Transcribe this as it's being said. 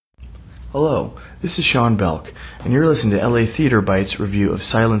Hello, this is Sean Belk, and you're listening to LA Theater Bites review of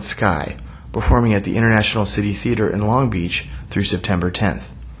Silent Sky, performing at the International City Theater in Long Beach through September 10th.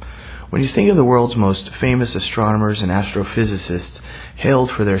 When you think of the world's most famous astronomers and astrophysicists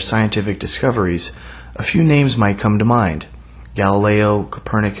hailed for their scientific discoveries, a few names might come to mind: Galileo,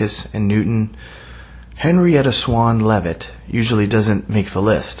 Copernicus, and Newton. Henrietta Swan Leavitt usually doesn't make the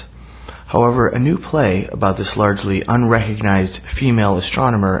list. However, a new play about this largely unrecognized female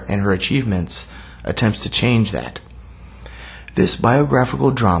astronomer and her achievements attempts to change that. This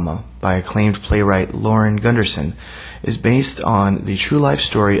biographical drama by acclaimed playwright Lauren Gunderson is based on the true life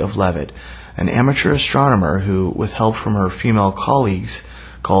story of Leavitt, an amateur astronomer who, with help from her female colleagues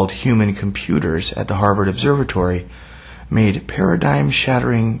called human computers at the Harvard Observatory, made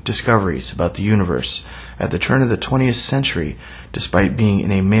paradigm-shattering discoveries about the universe at the turn of the 20th century, despite being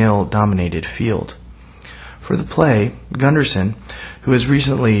in a male-dominated field. For the play, Gunderson, who is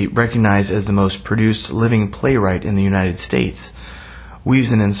recently recognized as the most produced living playwright in the United States,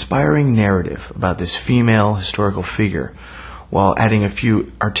 weaves an inspiring narrative about this female historical figure, while adding a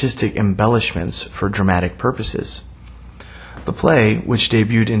few artistic embellishments for dramatic purposes. The play, which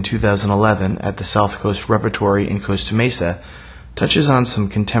debuted in 2011 at the South Coast Repertory in Costa Mesa, touches on some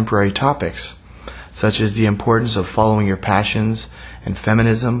contemporary topics, such as the importance of following your passions and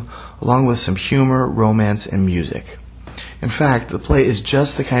feminism, along with some humor, romance, and music. In fact, the play is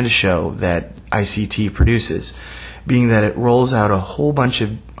just the kind of show that ICT produces, being that it rolls out a whole bunch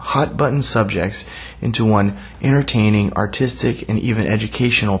of hot-button subjects into one entertaining, artistic, and even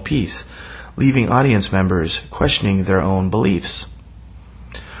educational piece, leaving audience members questioning their own beliefs.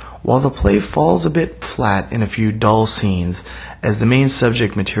 While the play falls a bit flat in a few dull scenes, as the main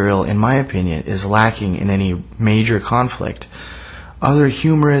subject material, in my opinion, is lacking in any major conflict, other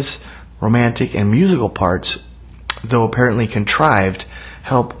humorous, romantic, and musical parts, though apparently contrived,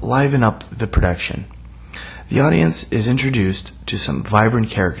 help liven up the production. The audience is introduced to some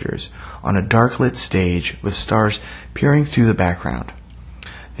vibrant characters on a dark-lit stage with stars peering through the background.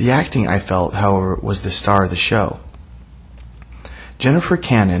 The acting, I felt, however, was the star of the show. Jennifer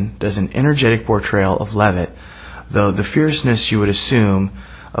Cannon does an energetic portrayal of Leavitt, though the fierceness you would assume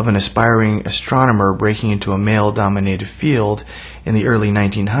of an aspiring astronomer breaking into a male-dominated field in the early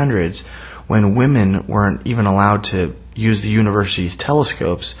 1900s, when women weren't even allowed to use the university's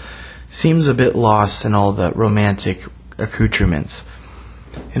telescopes, seems a bit lost in all the romantic accoutrements.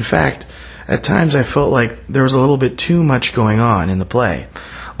 In fact, at times I felt like there was a little bit too much going on in the play,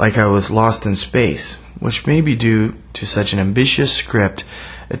 like I was lost in space, which may be due to such an ambitious script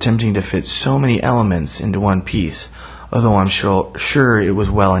attempting to fit so many elements into one piece, although I'm sure it was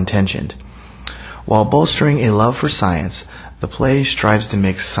well-intentioned. While bolstering a love for science, the play strives to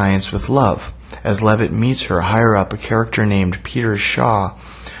mix science with love, as Leavitt meets her higher-up, a character named Peter Shaw,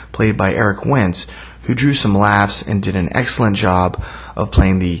 played by Eric Wentz, who drew some laughs and did an excellent job of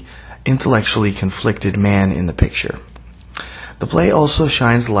playing the intellectually conflicted man in the picture. The play also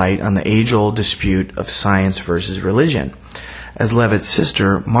shines light on the age-old dispute of science versus religion, as Leavitt's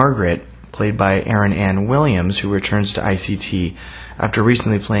sister, Margaret, played by Erin Ann Williams, who returns to ICT after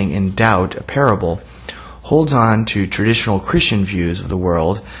recently playing In Doubt, a parable, holds on to traditional Christian views of the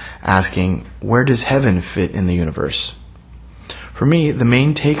world, asking, where does heaven fit in the universe? For me, the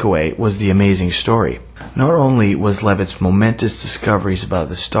main takeaway was the amazing story. Not only was Leavitt's momentous discoveries about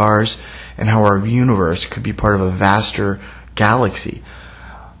the stars and how our universe could be part of a vaster galaxy,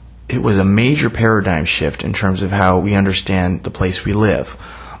 it was a major paradigm shift in terms of how we understand the place we live,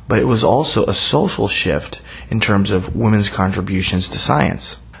 but it was also a social shift in terms of women's contributions to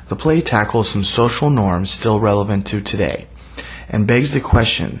science. The play tackles some social norms still relevant to today, and begs the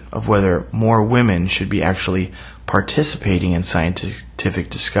question of whether more women should be actually participating in scientific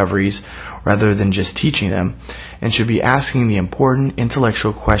discoveries rather than just teaching them, and should be asking the important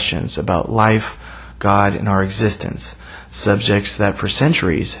intellectual questions about life, God, and our existence, subjects that for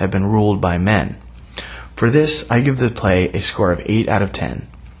centuries have been ruled by men. For this, I give the play a score of 8 out of 10.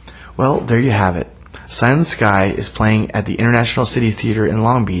 Well, there you have it. Silent Sky is playing at the International City Theater in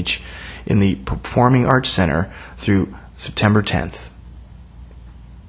Long Beach in the Performing Arts Center through September 10th.